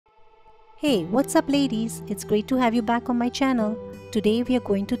Hey, what's up ladies? It's great to have you back on my channel. Today we are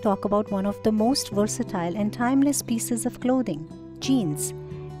going to talk about one of the most versatile and timeless pieces of clothing, jeans.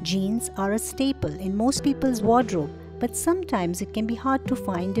 Jeans are a staple in most people's wardrobe, but sometimes it can be hard to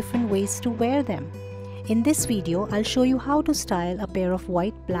find different ways to wear them. In this video, I'll show you how to style a pair of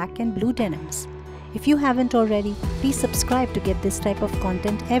white, black and blue denims. If you haven't already, please subscribe to get this type of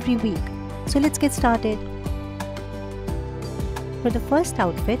content every week. So let's get started. For the first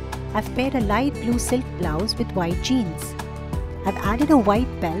outfit, I've paired a light blue silk blouse with white jeans. I've added a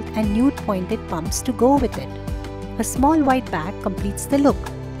white belt and nude pointed pumps to go with it. A small white bag completes the look.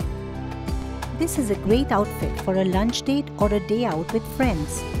 This is a great outfit for a lunch date or a day out with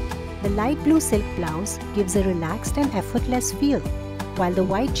friends. The light blue silk blouse gives a relaxed and effortless feel, while the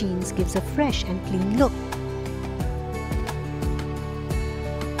white jeans gives a fresh and clean look.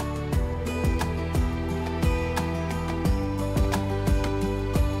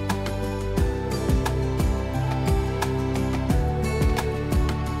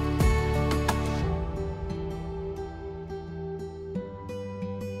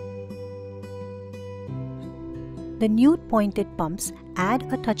 The nude pointed pumps add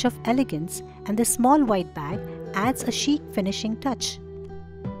a touch of elegance, and the small white bag adds a chic finishing touch.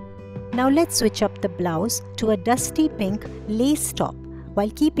 Now let's switch up the blouse to a dusty pink lace top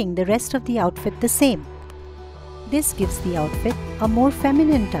while keeping the rest of the outfit the same. This gives the outfit a more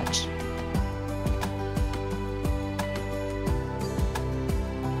feminine touch.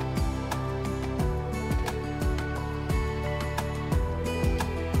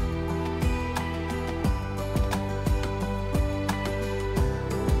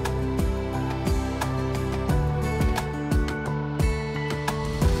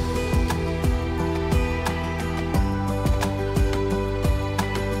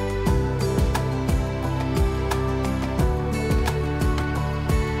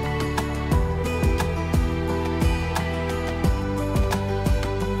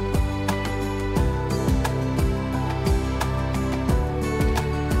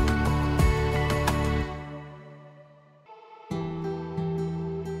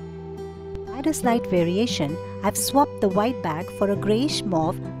 To add a slight variation, I've swapped the white bag for a greyish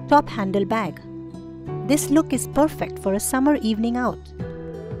mauve top handle bag. This look is perfect for a summer evening out.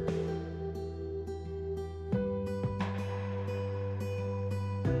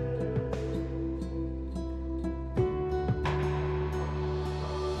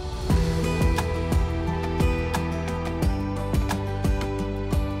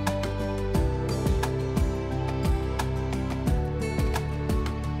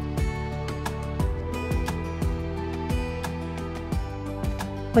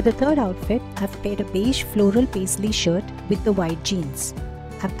 For the third outfit, I've paired a beige floral paisley shirt with the white jeans.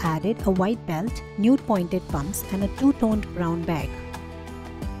 I've added a white belt, nude pointed pumps and a two-toned brown bag.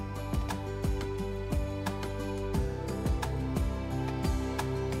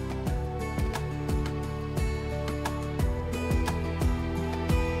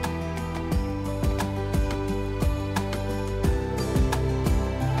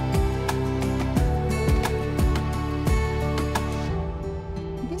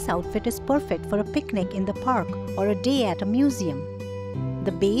 This outfit is perfect for a picnic in the park or a day at a museum.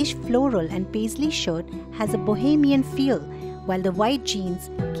 The beige floral and paisley shirt has a bohemian feel, while the white jeans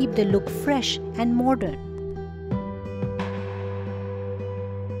keep the look fresh and modern.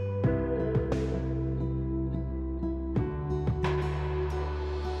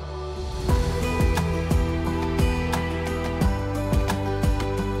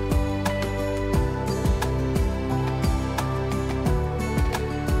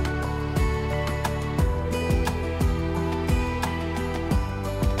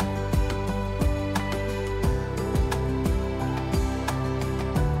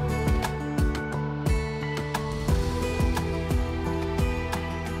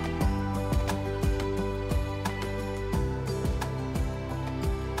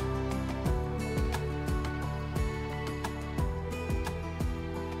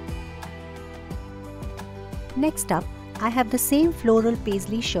 Next up, I have the same floral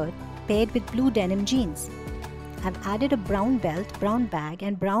paisley shirt paired with blue denim jeans. I've added a brown belt, brown bag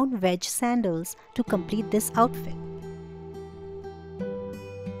and brown wedge sandals to complete this outfit.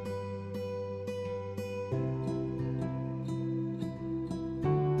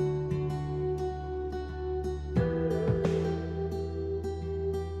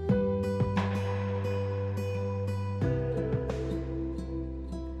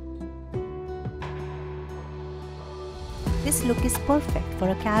 This look is perfect for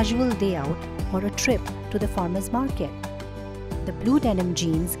a casual day out or a trip to the farmer's market. The blue denim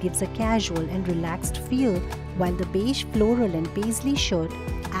jeans gives a casual and relaxed feel, while the beige floral and paisley shirt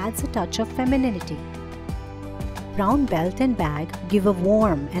adds a touch of femininity. Brown belt and bag give a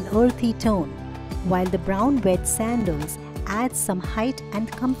warm and earthy tone, while the brown wedge sandals add some height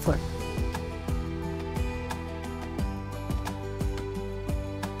and comfort.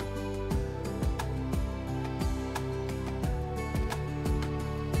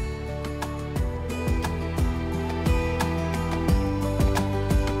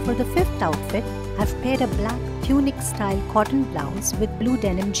 For the fifth outfit, I've paired a black tunic-style cotton blouse with blue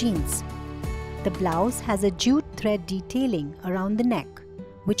denim jeans. The blouse has a jute thread detailing around the neck,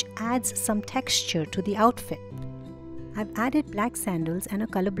 which adds some texture to the outfit. I've added black sandals and a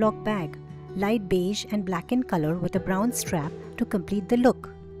color block bag, light beige and black in color with a brown strap to complete the look.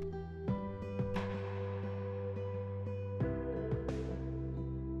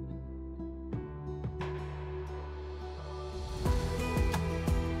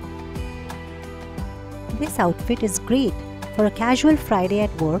 This outfit is great for a casual Friday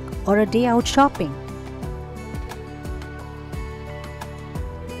at work or a day out shopping.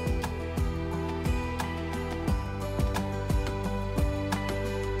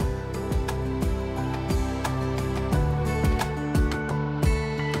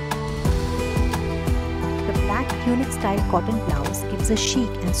 The black tunic-style cotton blouse gives a chic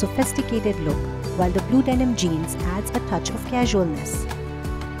and sophisticated look, while the blue denim jeans adds a touch of casualness.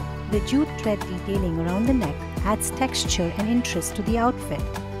 The jute thread detailing around the neck adds texture and interest to the outfit.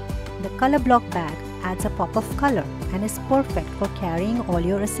 The color block bag adds a pop of color and is perfect for carrying all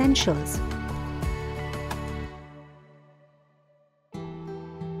your essentials.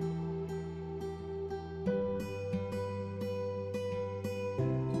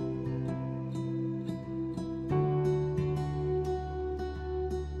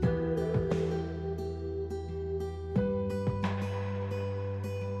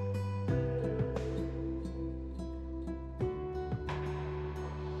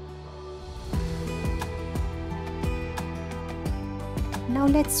 Now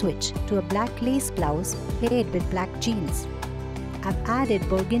let's switch to a black lace blouse paired with black jeans. I've added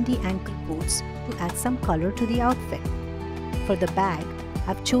burgundy ankle boots to add some color to the outfit. For the bag,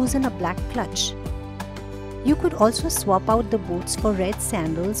 I've chosen a black clutch. You could also swap out the boots for red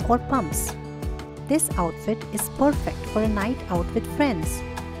sandals or pumps. This outfit is perfect for a night out with friends.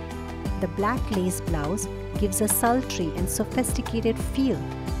 The black lace blouse gives a sultry and sophisticated feel,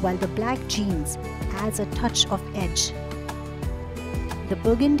 while the black jeans adds a touch of edge. The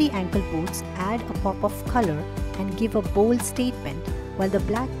burgundy ankle boots add a pop of color and give a bold statement, while the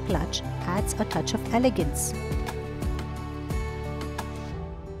black clutch adds a touch of elegance.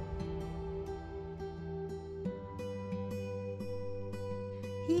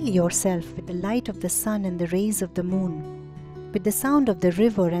 Heal yourself with the light of the sun and the rays of the moon, with the sound of the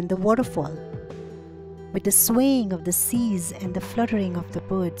river and the waterfall, with the swaying of the seas and the fluttering of the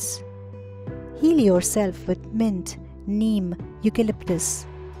birds. Heal yourself with mint, neem, eucalyptus.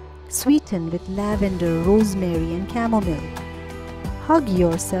 Sweeten with lavender, rosemary and chamomile. Hug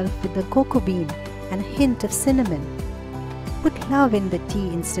yourself with the cocoa bean and a hint of cinnamon. Put love in the tea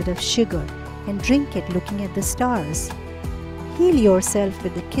instead of sugar and drink it looking at the stars. Heal yourself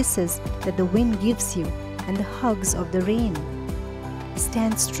with the kisses that the wind gives you and the hugs of the rain.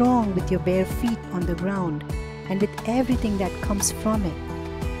 Stand strong with your bare feet on the ground and with everything that comes from it.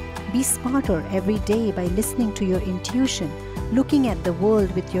 Be smarter every day by listening to your intuition, looking at the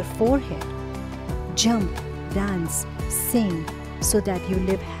world with your forehead. Jump, dance, sing, so that you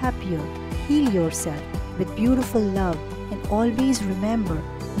live happier. Heal yourself with beautiful love and always remember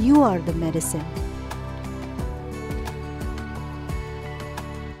you are the medicine.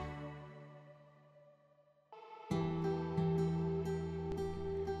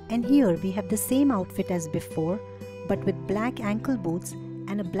 And here we have the same outfit as before, but with black ankle boots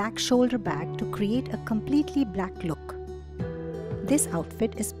and a black shoulder bag to create a completely black look. This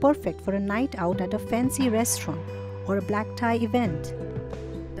outfit is perfect for a night out at a fancy restaurant or a black tie event.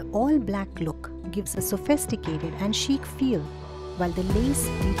 The all-black look gives a sophisticated and chic feel, while the lace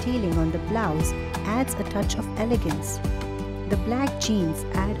detailing on the blouse adds a touch of elegance. The black jeans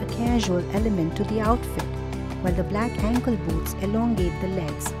add a casual element to the outfit, while the black ankle boots elongate the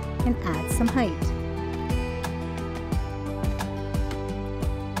legs and add some height.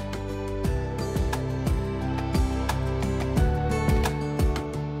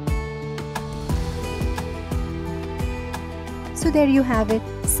 So there you have it,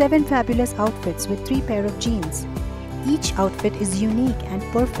 7 fabulous outfits with 3 pair of jeans. Each outfit is unique and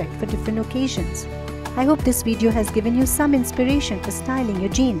perfect for different occasions. I hope this video has given you some inspiration for styling your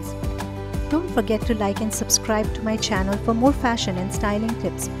jeans. Don't forget to like and subscribe to my channel for more fashion and styling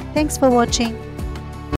tips. Thanks for watching.